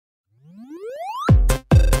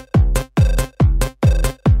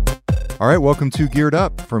All right, welcome to Geared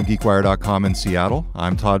Up from GeekWire.com in Seattle.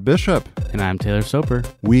 I'm Todd Bishop. And I'm Taylor Soper.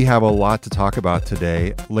 We have a lot to talk about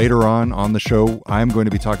today. Later on the show, I'm going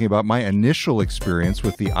to be talking about my initial experience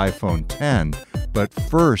with the iPhone X. But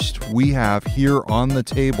first, we have here on the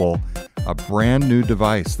table a brand new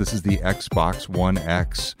device. This is the Xbox One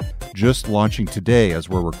X, just launching today as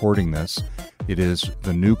we're recording this. It is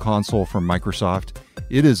the new console from Microsoft.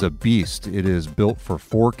 It is a beast. It is built for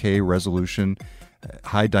 4K resolution,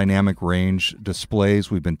 high dynamic range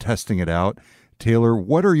displays. We've been testing it out. Taylor,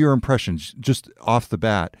 what are your impressions just off the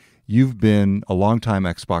bat? You've been a longtime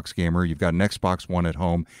Xbox gamer. You've got an Xbox One at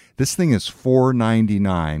home. This thing is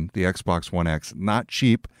 $499, the Xbox One X. Not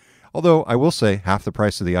cheap. Although I will say half the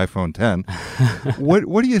price of the iPhone X.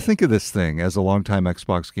 What do you think of this thing as a longtime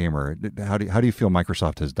Xbox gamer? How do you feel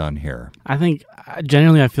Microsoft has done here? I think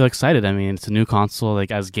generally I feel excited. I mean, it's a new console. Like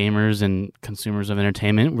as gamers and consumers of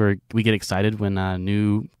entertainment, we get excited when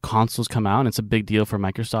new consoles come out, and it's a big deal for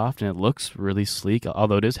Microsoft. And it looks really sleek,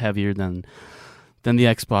 although it is heavier than the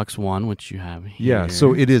Xbox One, which you have here. Yeah,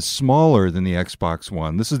 so it is smaller than the Xbox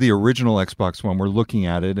One. This is the original Xbox One. We're looking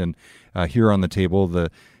at it, and here on the table,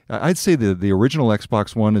 I'd say the original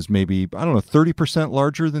Xbox One is maybe, 30%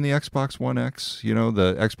 larger than the Xbox One X. You know,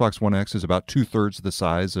 the Xbox One X is about 2/3 the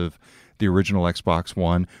size of the original Xbox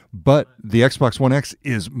One, but the Xbox One X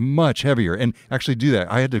is much heavier. And actually do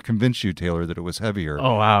that. I had to convince you, Taylor, that it was heavier.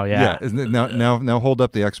 Oh, wow, yeah. Now hold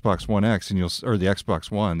up the Xbox One X or the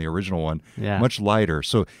Xbox One, the original one, much lighter.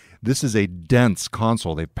 So this is a dense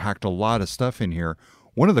console. They've packed a lot of stuff in here.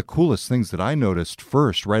 One of the coolest things that I noticed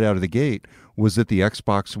first, right out of the gate, was that the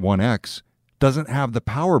Xbox One X doesn't have the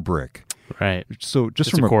power brick. Right. So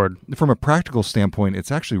just from a practical standpoint,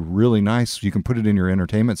 it's actually really nice. You can put it in your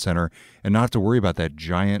entertainment center and not have to worry about that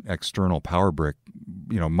giant external power brick,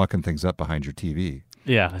 mucking things up behind your TV.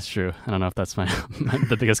 Yeah, that's true. I don't know if that's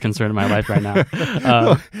the biggest concern in my life right now.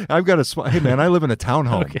 I've got hey man, I live in a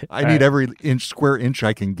townhome. Okay, I need every square inch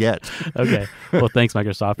I can get. Okay. Well, thanks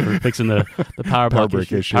Microsoft for fixing the power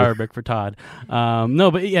brick issue. Power brick for Todd. No,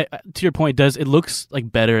 but yeah, to your point, it looks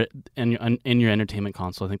like better in your entertainment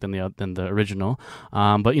console, I think, than the original.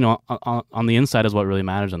 But on the inside is what really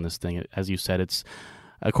matters on this thing. As you said, it's,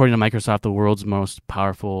 according to Microsoft, the world's most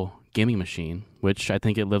powerful gaming machine, which I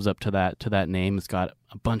think it lives up to that name. It's got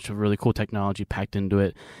a bunch of really cool technology packed into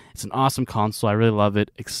it. It's an awesome console. I really love it,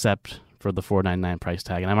 except for the $499 price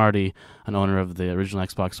tag. And I'm already an owner of the original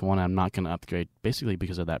Xbox One. I'm not going to upgrade, basically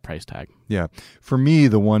because of that price tag. Yeah. For me,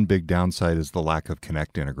 the one big downside is the lack of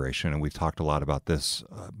Kinect integration. And we've talked a lot about this,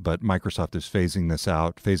 but Microsoft is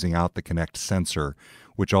phasing out the Kinect sensor,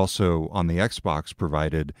 which also on the Xbox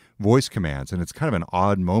provided voice commands. And it's kind of an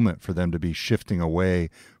odd moment for them to be shifting away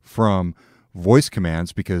from voice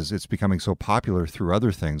commands because it's becoming so popular through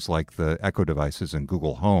other things like the Echo devices and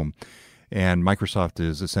Google Home. And Microsoft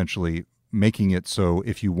is essentially making it so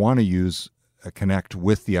if you want to use a Kinect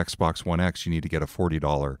with the Xbox One X, you need to get a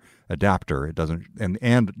 $40 adapter. It doesn't,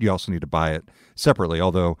 and you also need to buy it separately,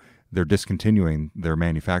 although they're discontinuing their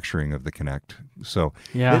manufacturing of the Kinect. So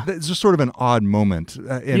it's just sort of an odd moment.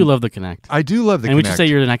 You love the Kinect. I do love the Kinect. And would you say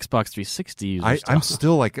you're an Xbox 360 user I'm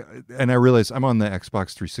still and I realize I'm on the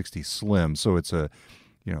Xbox 360 Slim, so it's a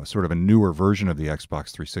sort of a newer version of the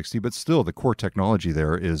Xbox 360, but still the core technology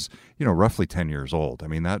there is, roughly 10 years old. I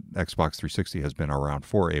mean, that Xbox 360 has been around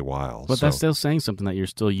for a while. But that's still saying something, that you're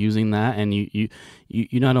still using that, and you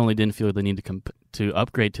not only didn't feel the need to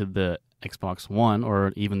upgrade to the Xbox One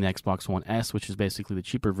or even the Xbox One S, which is basically the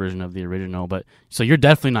cheaper version of the original. But so you're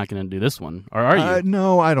definitely not going to do this one, or are you?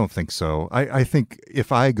 No, I don't think so. I think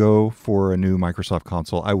if I go for a new Microsoft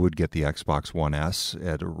console, I would get the Xbox One S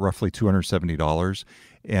at roughly $270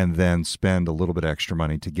 and then spend a little bit extra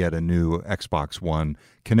money to get a new Xbox One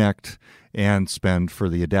Kinect and spend for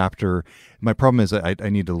the adapter. My problem is I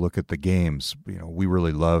need to look at the games. We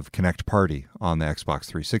really love Kinect Party on the Xbox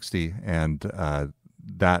 360, and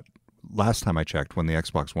that last time I checked, when the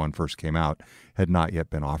Xbox One first came out, had not yet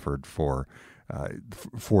been offered for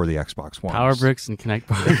the Xbox One. Power bricks and Kinect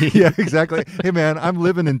Party. Yeah, exactly. Hey, man, I'm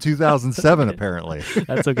living in 2007, apparently.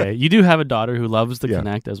 That's okay. You do have a daughter who loves the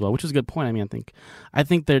Kinect as well, which is a good point. I mean, I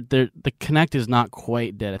think the Kinect is not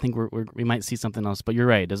quite dead. I think we might see something else, but you're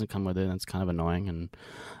right. It doesn't come with it, and it's kind of annoying.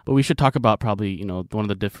 But we should talk about probably, one of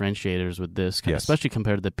the differentiators with this, especially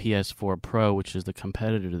compared to the PS4 Pro, which is the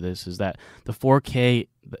competitor to this, is that the 4K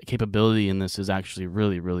capability in this is actually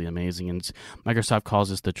really, really amazing. And Microsoft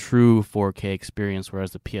calls this the true 4K experience,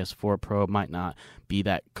 whereas the PS4 Pro might not be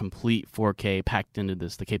that complete 4K packed into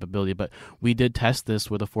the capability. But we did test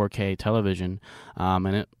this with a 4K television,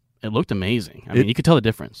 and it looked amazing. I mean, you could tell the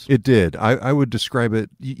difference. It did. I would describe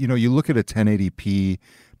it, you look at a 1080p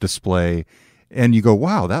display, and you go,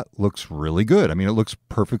 wow, that looks really good. I mean, it looks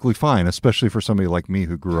perfectly fine, especially for somebody like me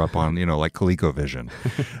who grew up on, like ColecoVision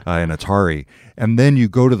and Atari. And then you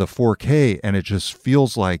go to the 4K and it just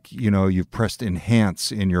feels like, you've pressed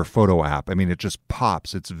enhance in your photo app. I mean, it just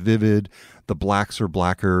pops. It's vivid. The blacks are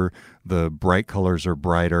blacker. The bright colors are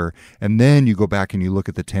brighter. And then you go back and you look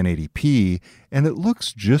at the 1080p and it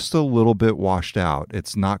looks just a little bit washed out.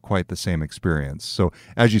 It's not quite the same experience. So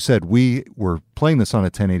as you said, we were playing this on a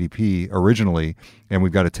 1080p originally, and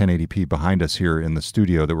we've got a 1080p behind us here in the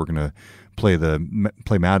studio that we're going to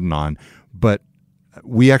play Madden on. But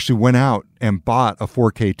we actually went out and bought a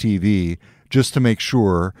 4K TV just to make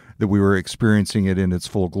sure that we were experiencing it in its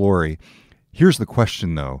full glory. Here's the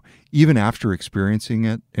question, though. Even after experiencing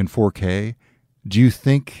it in 4K, do you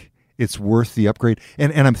think it's worth the upgrade?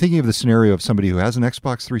 And I'm thinking of the scenario of somebody who has an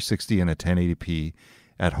Xbox 360 and a 1080p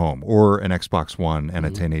at home, or an Xbox One and a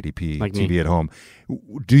 1080p like TV me. at home.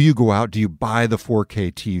 Do you go out? Do you buy the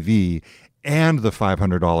 4K TV and the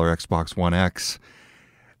 $500 Xbox One X?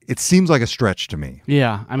 It seems like a stretch to me.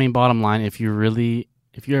 Yeah, I mean, bottom line, if you're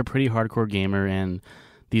a pretty hardcore gamer and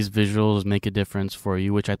these visuals make a difference for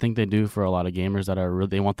you, which I think they do for a lot of gamers that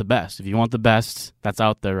they want the best. If you want the best that's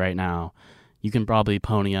out there right now, you can probably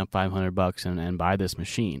pony up $500 and buy this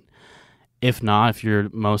machine. If not, if you're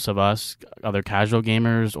most of us, other casual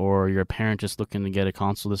gamers, or you're a parent just looking to get a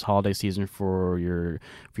console this holiday season for your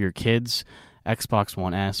kids, Xbox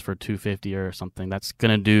One S for $250 or something, that's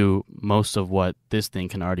going to do most of what this thing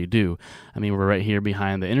can already do. I mean, we're right here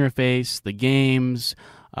behind the interface, the games,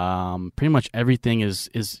 pretty much everything is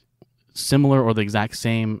similar or the exact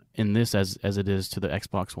same in this as it is to the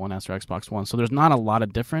Xbox One S or Xbox One. So there's not a lot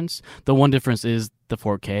of difference. The one difference is the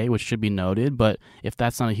 4K, which should be noted, but if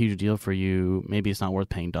that's not a huge deal for you, maybe it's not worth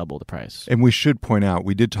paying double the price. And we should point out,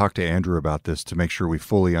 we did talk to Andrew about this to make sure we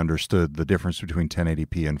fully understood the difference between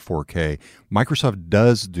 1080p and 4K. Microsoft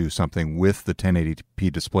does do something with the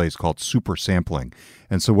 1080p displays called super sampling.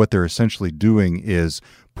 And so what they're essentially doing is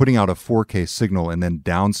putting out a 4K signal and then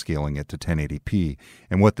downscaling it to 1080p.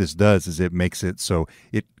 And what this does is it makes it so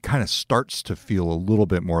it kind of starts to feel a little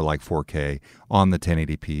bit more like 4K on the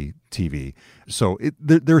 1080p TV. So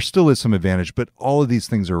there still is some advantage, but all of these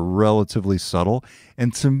things are relatively subtle.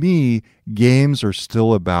 And to me, games are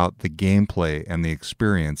still about the gameplay and the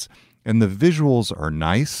experience. And the visuals are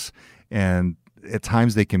nice, and at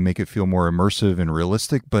times they can make it feel more immersive and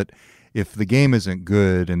realistic, but if the game isn't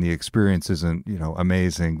good and the experience isn't,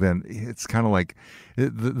 amazing, then it's kind of like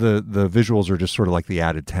the visuals are just sort of like the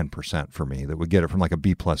added 10% for me that would get it from like a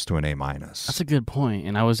B+ to an A-. That's a good point.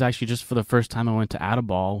 And I was actually just for the first time I went to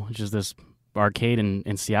Adaball, which is this arcade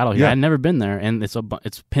in Seattle here. Yeah. I'd never been there, and it's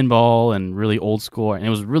pinball and really old school, and it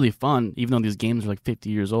was really fun, even though these games are like 50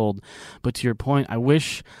 years old. But to your point, I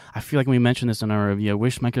feel like we mentioned this in our review, I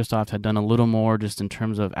wish Microsoft had done a little more just in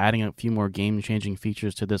terms of adding a few more game-changing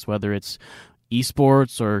features to this, whether it's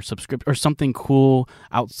esports or or something cool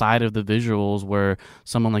outside of the visuals, where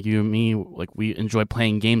someone like you and me, like, we enjoy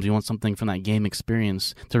playing games, we want something from that game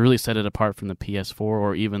experience to really set it apart from the PS4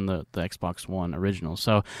 or even the Xbox One original.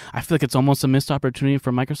 So I feel like it's almost a missed opportunity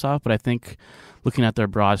for Microsoft, but I think looking at their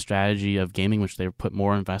broad strategy of gaming, which they've put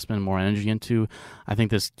more investment, more energy into, I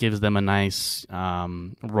think this gives them a nice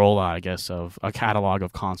rollout, I guess, of a catalog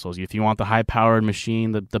of consoles. If you want the high-powered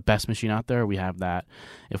machine, the best machine out there, we have that.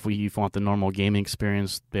 If you want the normal gaming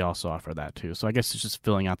experience, they also offer that too. So I guess it's just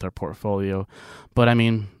filling out their portfolio. But I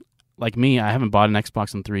mean, like me, I haven't bought an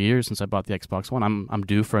Xbox in 3 years since I bought the Xbox One. I'm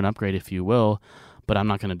due for an upgrade, if you will. But I'm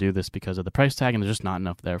not going to do this because of the price tag, and there's just not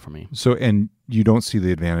enough there for me. So, and you don't see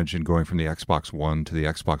the advantage in going from the Xbox One to the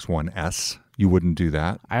Xbox One S? You wouldn't do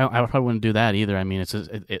that? I probably wouldn't do that either. I mean,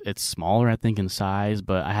 it's smaller, I think, in size,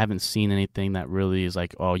 but I haven't seen anything that really is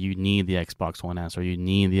like, oh, you need the Xbox One S or you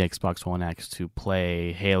need the Xbox One X to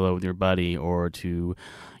play Halo with your buddy, or to,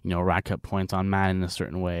 rack up points on Madden in a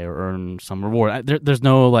certain way or earn some reward. There's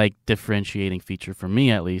no like differentiating feature for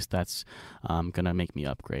me, at least, that's going to make me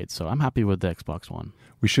upgrade. So I'm happy with the Xbox One.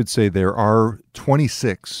 We should say there are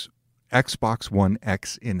 26 Xbox One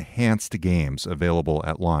X enhanced games available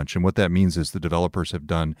at launch. And what that means is the developers have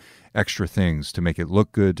done extra things to make it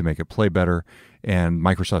look good, to make it play better. And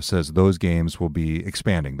Microsoft says those games will be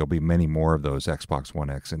expanding. There'll be many more of those Xbox One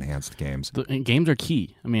X enhanced games. The games are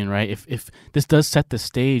key. I mean, right? If this does set the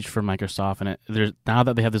stage for Microsoft, and now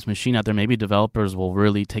that they have this machine out there, maybe developers will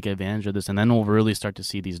really take advantage of this, and then we'll really start to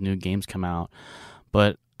see these new games come out.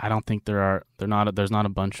 But I don't think there's not a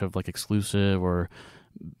bunch of like exclusive or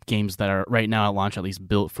games that are right now at launch at least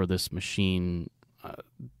built for this machine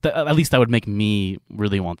at least that would make me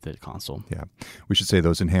really want the console. Yeah. We should say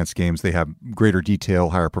those enhanced games, they have greater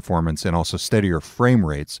detail, higher performance, and also steadier frame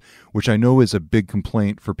rates, which I know is a big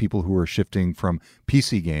complaint for people who are shifting from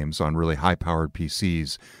PC games on really high-powered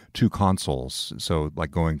PCs to consoles. So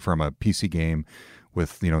like going from a PC game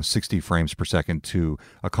with 60 frames per second to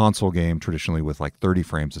a console game traditionally with like 30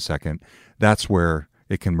 frames a second, that's where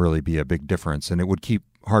it can really be a big difference. And it would keep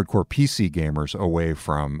hardcore PC gamers away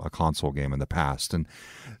from a console game in the past. And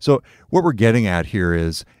so what we're getting at here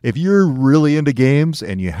is if you're really into games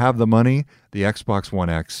and you have the money, the Xbox One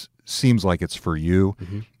X seems like it's for you.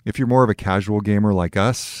 Mm-hmm. If you're more of a casual gamer like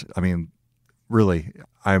us, I mean, really,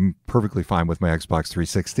 I'm perfectly fine with my Xbox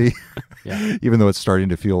 360, yeah. Even though it's starting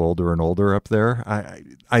to feel older and older up there.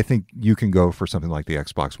 I think you can go for something like the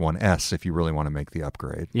Xbox One S if you really want to make the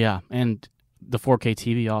upgrade. Yeah, and the 4K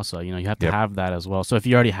TV also, you have to have that as well. So if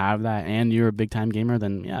you already have that and you're a big-time gamer,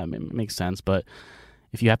 then yeah, it makes sense. But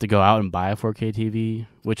if you have to go out and buy a 4K TV,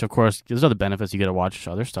 which of course, there's other benefits. You get to watch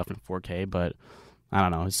other stuff in 4K, but I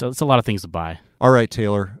don't know. It's a lot of things to buy. All right,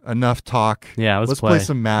 Taylor, enough talk. Yeah, let's play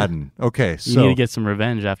some Madden. Okay, so you need to get some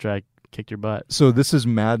revenge after I kicked your butt. So this is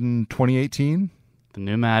Madden 2018? The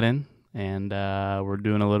new Madden, and we're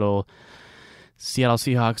doing a little Seattle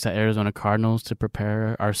Seahawks at Arizona Cardinals to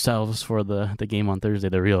prepare ourselves for the game on Thursday,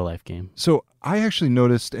 the real-life game. So I actually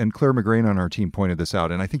noticed, and Claire McGrain on our team pointed this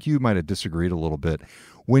out, and I think you might have disagreed a little bit.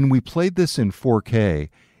 When we played this in 4K,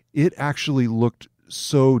 it actually looked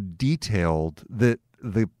so detailed that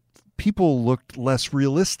the people looked less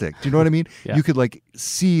realistic. Do you know what I mean? Yeah. You could like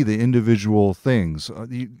see the individual things,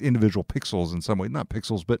 the individual pixels in some way. Not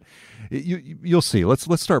pixels, but you'll see.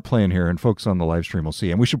 Let's start playing here, and folks on the live stream will see.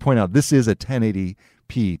 And we should point out this is a 1080p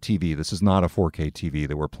TV. This is not a 4K TV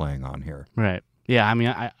that we're playing on here. Right. Yeah, I mean,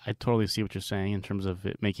 I totally see what you're saying in terms of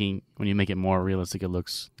it making, when you make it more realistic, it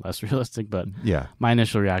looks less realistic. But yeah, my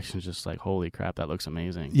initial reaction is just like, holy crap, that looks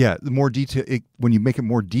amazing. Yeah, the more detail, when you make it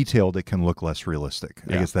more detailed, it can look less realistic.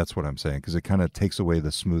 Yeah. I guess that's what I'm saying, because it kind of takes away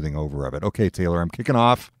the smoothing over of it. Okay, Taylor, I'm kicking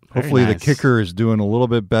off. Hopefully the kicker is doing a little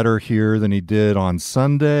bit better here than he did on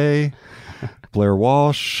Sunday. Blair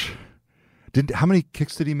Walsh. How many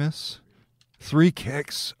kicks did he miss? 3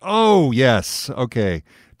 kicks. Oh, yes. Okay,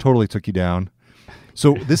 totally took you down.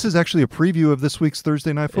 So this is actually a preview of this week's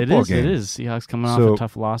Thursday Night Football game. It is. Seahawks coming off a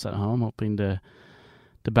tough loss at home, hoping to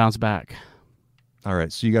bounce back. All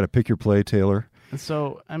right, so you got to pick your play, Taylor. And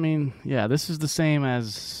so, I mean, yeah, this is the same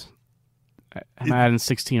as Madden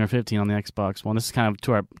 16 or 15 on the Xbox One. This is kind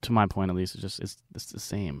of, to my point at least, it's the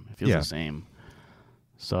same. It feels the same.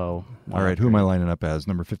 So, all right, who am I lining up as?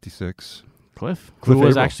 Number 56? Cliff who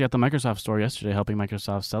was actually at the Microsoft store yesterday helping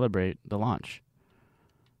Microsoft celebrate the launch.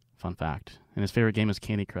 Fun fact. And his favorite game is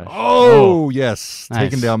Candy Crush. Oh, yes. Nice.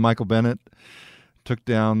 Taking down Michael Bennett. Took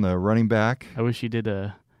down the running back. I wish he did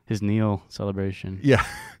his kneel celebration. Yeah.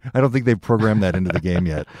 I don't think they've programmed that into the game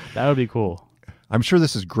yet. That would be cool. I'm sure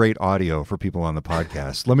this is great audio for people on the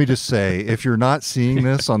podcast. Let me just say, if you're not seeing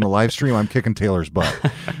this on the live stream, I'm kicking Taylor's butt.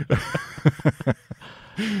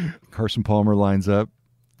 Carson Palmer lines up.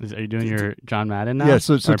 Are you doing your John Madden now? Yeah,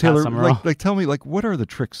 so Taylor, tell me, what are the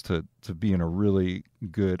tricks to being a really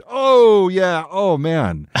good... Oh, yeah, oh,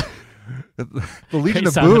 man. The Legion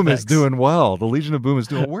of Boom is doing well. The Legion of Boom is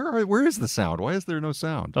doing... Where is the sound? Why is there no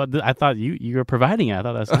sound? Oh, I thought you were providing it. I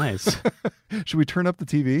thought that's nice. Should we turn up the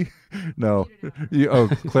TV? No.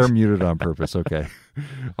 Claire muted on purpose. Okay.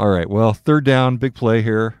 All right, well, third down, big play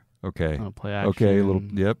here. Okay. Play action.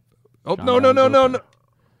 Okay, yep. Oh, John no.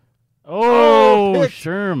 Oh,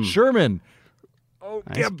 Sherman. Oh,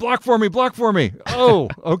 nice. Yeah, block for me. Oh,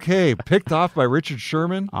 okay. Picked off by Richard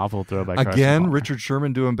Sherman. Awful throw by Carson again. Palmer. Richard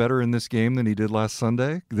Sherman doing better in this game than he did last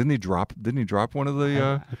Sunday. Didn't he drop one of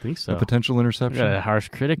the? I think so. The potential interception. Got a harsh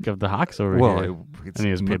critic of the Hawks over here. Well,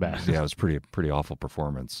 he was pretty bad. Yeah, it was pretty awful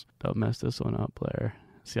performance. Don't mess this one up, Blair.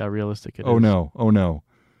 See how realistic it is. Oh no.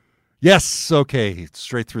 Yes, okay,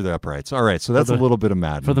 straight through the uprights. All right, so that's a little bit of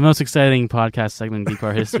Madden. For the most exciting podcast segment in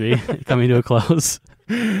GeekWire history, coming to a close.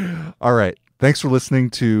 All right, thanks for listening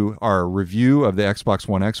to our review of the Xbox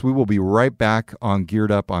One X. We will be right back on Geared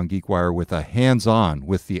Up on GeekWire with a hands-on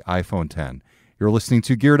with the iPhone 10. You're listening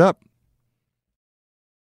to Geared Up.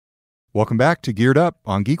 Welcome back to Geared Up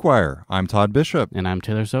on GeekWire. I'm Todd Bishop. And I'm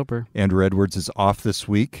Taylor Soper. Andrew Edwards is off this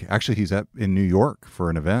week. Actually, he's in New York for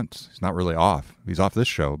an event. He's not really off. He's off this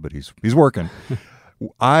show, but he's working.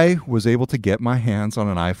 I was able to get my hands on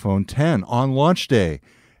an iPhone 10 on launch day,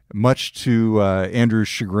 much to Andrew's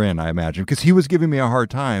chagrin, I imagine, because he was giving me a hard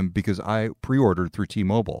time because I pre-ordered through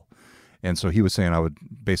T-Mobile. And so he was saying I would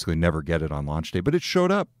basically never get it on launch day, but it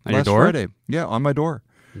showed up last Friday. Yeah, on my door.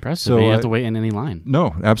 Impressive. So you didn't have to wait in any line.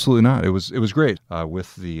 No, absolutely not. It was great.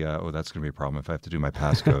 With the that's going to be a problem if I have to do my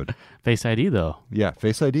passcode. Face ID though. Yeah,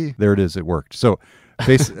 Face ID. There it is. It worked. So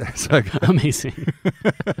Face. Amazing.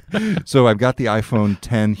 So I've got the iPhone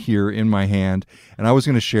 10 here in my hand, and I want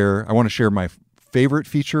to share my favorite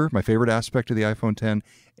feature, my favorite aspect of the iPhone 10,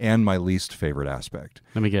 and my least favorite aspect.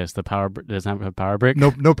 Let me guess. The power doesn't have a power brick?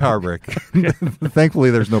 No power brick. Thankfully,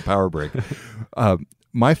 there's no power brick.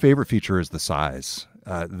 My favorite feature is the size.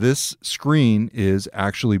 This screen is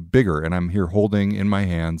actually bigger, and I'm here holding in my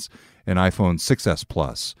hands an iPhone 6s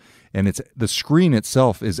Plus, and the screen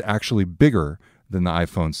itself is actually bigger than the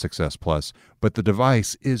iPhone 6s Plus, but the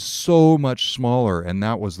device is so much smaller, and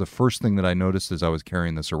that was the first thing that I noticed as I was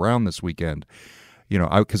carrying this around this weekend.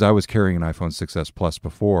 Because I was carrying an iPhone 6s Plus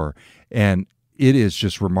before, and it is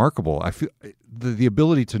just remarkable. I feel the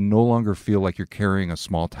ability to no longer feel like you're carrying a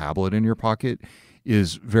small tablet in your pocket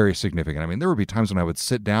is very significant. I mean, there would be times when I would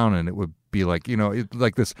sit down and it would be like,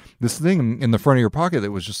 like this thing in the front of your pocket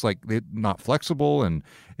that was just like not flexible, and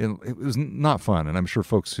it was not fun. And I'm sure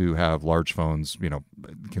folks who have large phones,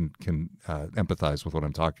 can empathize with what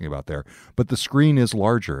I'm talking about there. But the screen is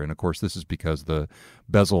larger, and of course, this is because the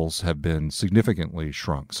bezels have been significantly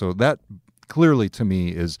shrunk. So that clearly, to me,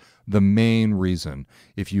 is the main reason.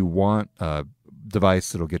 If you want a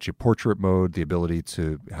device that'll get you portrait mode, the ability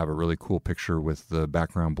to have a really cool picture with the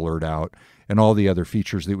background blurred out, and all the other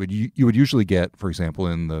features that you would usually get, for example,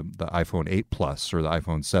 in the iPhone 8 Plus or the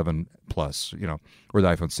iPhone 7 Plus, or the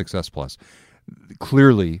iPhone 6s Plus.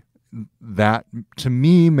 Clearly, that to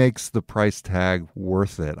me makes the price tag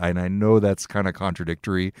worth it. And I know that's kind of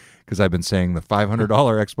contradictory because I've been saying the $500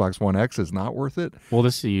 Xbox One X is not worth it. Well,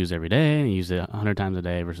 this you use every day, and you use it 100 times a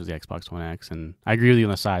day versus the Xbox One X. And I agree with you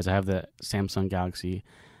on the size. I have the Samsung Galaxy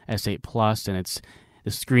S8 Plus, and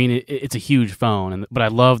the screen. It's a huge phone, but I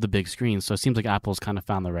love the big screen. So it seems like Apple's kind of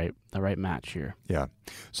found the right match here. Yeah.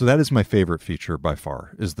 So that is my favorite feature by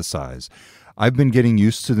far, is the size. I've been getting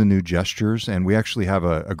used to the new gestures, and we actually have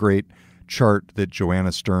a great chart that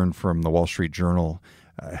Joanna Stern from the Wall Street Journal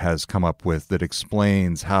has come up with that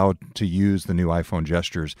explains how to use the new iPhone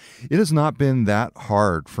gestures. It has not been that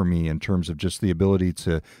hard for me in terms of just the ability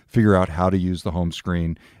to figure out how to use the home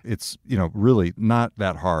screen. It's, really not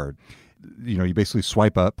that hard. You basically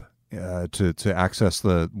swipe up to access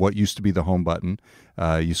what used to be the home button.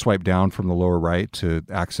 You swipe down from the lower right to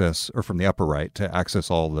access, or from the upper right to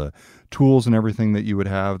access all the tools and everything that you would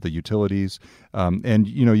have, the utilities. And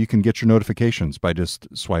you can get your notifications by just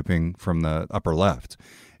swiping from the upper left.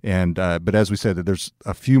 And but as we said, there's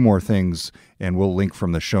a few more things, and we'll link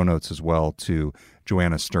from the show notes as well to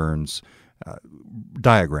Joanna Stern's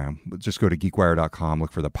diagram. Just go to geekwire.com,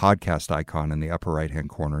 look for the podcast icon in the upper right-hand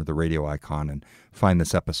corner, the radio icon, and find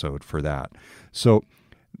this episode for that. So,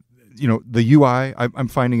 the UI, I'm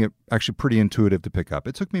finding it actually pretty intuitive to pick up.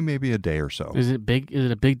 It took me maybe a day or so. Is it big? Is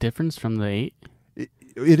it a big difference from the 8?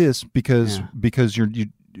 It is because you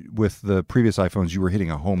with the previous iPhones, you were hitting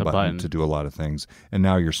a home button to do a lot of things, and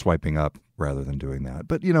now you're swiping up rather than doing that.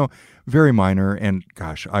 But very minor. And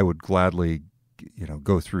gosh, I would gladly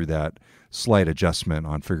go through that slight adjustment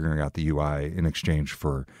on figuring out the UI in exchange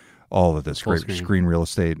for all of this great screen real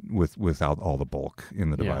estate without all the bulk in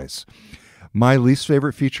the device. My least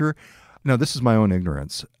favorite feature, now this is my own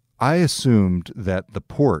ignorance. I assumed that the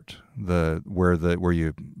port, where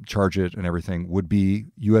you charge it and everything, would be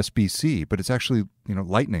USB-C, but it's actually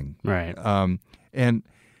Lightning. Right. And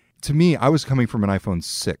to me, I was coming from an iPhone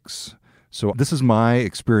 6, so this is my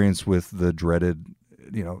experience with the dreaded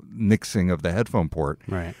nixing of the headphone port.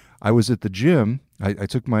 Right. I was at the gym. I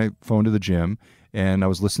took my phone to the gym, and I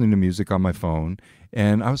was listening to music on my phone,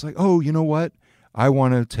 and I was like, oh, you know what? I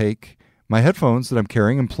want to take my headphones that I'm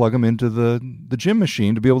carrying and plug them into the gym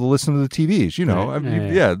machine to be able to listen to the TVs,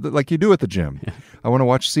 like you do at the gym. Yeah. I want to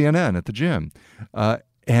watch CNN at the gym.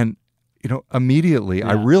 And immediately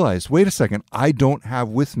I realized, wait a second, I don't have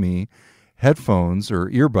with me headphones or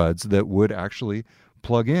earbuds that would actually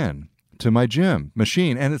plug in to my gym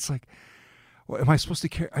machine. And it's like, well, am I supposed to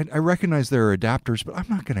carry? I recognize there are adapters, but I'm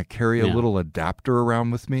not going to carry a little adapter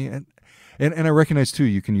around with me. And I recognize, too,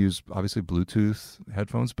 you can use, obviously, Bluetooth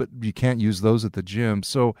headphones, but you can't use those at the gym.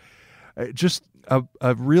 So just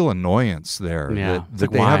a real annoyance there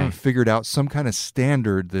that they haven't figured out some kind of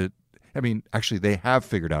standard that, actually, they have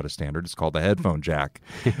figured out a standard. It's called the headphone jack.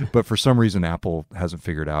 But for some reason, Apple hasn't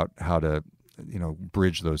figured out how to,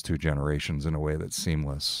 bridge those two generations in a way that's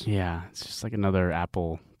seamless. Yeah, it's just like another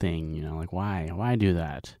Apple thing, like why? Why do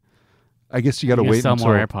that? I guess you got to wait until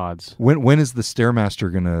more AirPods. When is the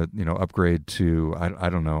Stairmaster going to, upgrade to, I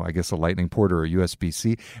don't know, I guess a Lightning port or a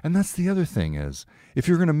USB-C? And that's the other thing is, if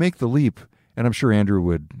you're going to make the leap and I'm sure Andrew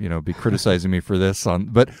would, be criticizing me for this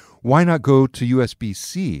but why not go to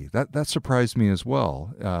USB-C? That surprised me as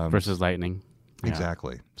well. Versus Lightning. Yeah.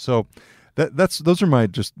 Exactly. So those are my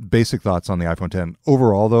just basic thoughts on the iPhone 10.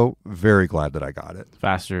 Overall, though, very glad that I got it.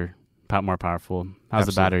 Faster, more powerful. How's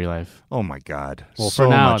the battery life? Oh my God. Well, so for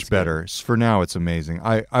now, much better. Good. For now, it's amazing.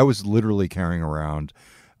 I was literally carrying around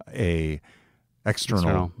a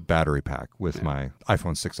external battery pack with my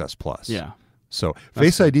iPhone 6s Plus. Yeah. So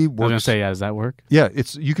Face ID works. I was going to say, does that work? Yeah,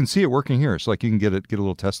 you can see it working here. It's like you can get a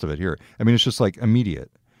little test of it here. I mean, it's just like immediate.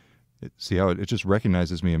 See how it just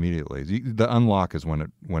recognizes me immediately. The unlock is when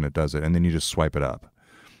it does it, and then you just swipe it up.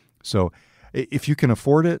 So if you can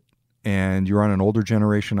afford it and you're on an older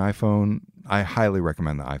generation iPhone, I highly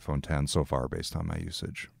recommend the iPhone 10 so far based on my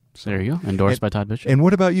usage. So, there you go. Endorsed by Todd Bishop. And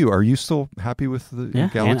what about you? Are you still happy with the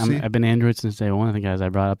Galaxy? I've been Android since day one. I think, as I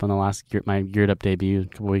brought up on my Geared Up debut a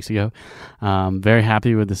couple weeks ago. Very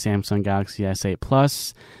happy with the Samsung Galaxy S8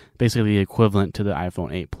 Plus, basically the equivalent to the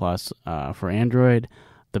iPhone 8 Plus for Android.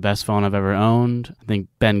 The best phone I've ever owned. I think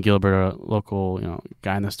Ben Gilbert, a local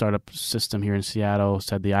guy in the startup system here in Seattle,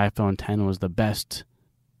 said the iPhone 10 was the best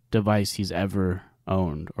device he's ever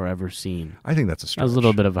owned or ever seen. I think that's a stretch. That was a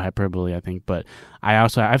little bit of a hyperbole, I think, but I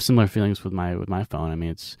have similar feelings with my phone. I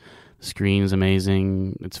mean, the screen's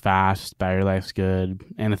amazing, it's fast, battery life's good,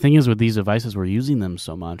 and the thing is, with these devices, we're using them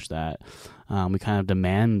so much that we kind of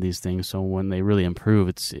demand these things. So when they really improve,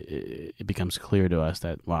 it becomes clear to us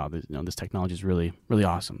that wow, this technology is really, really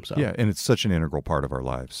awesome. So yeah, and it's such an integral part of our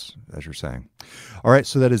lives, as you're saying. All right,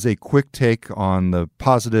 so that is a quick take on the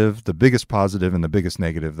positive, the biggest positive, and the biggest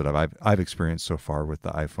negative that I've experienced so far with the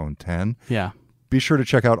iPhone 10. Yeah. Be sure to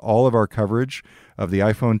check out all of our coverage of the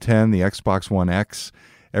iPhone 10, the Xbox One X,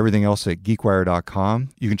 everything else at geekwire.com.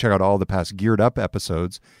 You can check out all the past Geared Up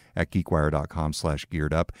episodes at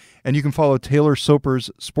geekwire.com/gearedup. And you can follow Taylor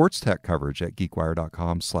Soper's sports tech coverage at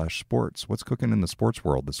geekwire.com/sports. What's cooking in the sports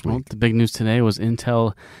world this week? Well, the big news today was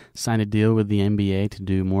Intel signed a deal with the NBA to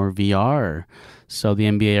do more VR. So the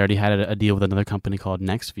NBA already had a deal with another company called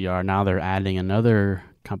NextVR. Now they're adding another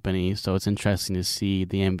company. So it's interesting to see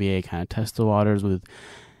the NBA kind of test the waters with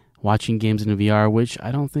watching games in VR, which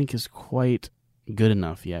I don't think is quite good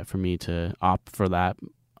enough yet for me to opt for that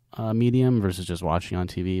medium versus just watching on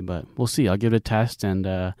TV, but we'll see. I'll give it a test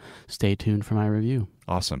and stay tuned for my review.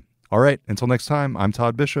 Awesome. All right. Until next time, I'm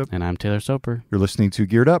Todd Bishop. And I'm Taylor Soper. You're listening to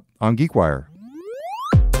Geared Up on GeekWire.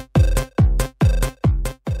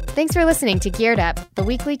 Thanks for listening to Geared Up, the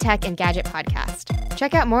weekly tech and gadget podcast.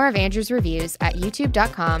 Check out more of Andrew's reviews at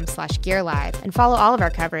youtube.com/gearlive and follow all of our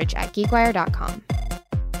coverage at geekwire.com.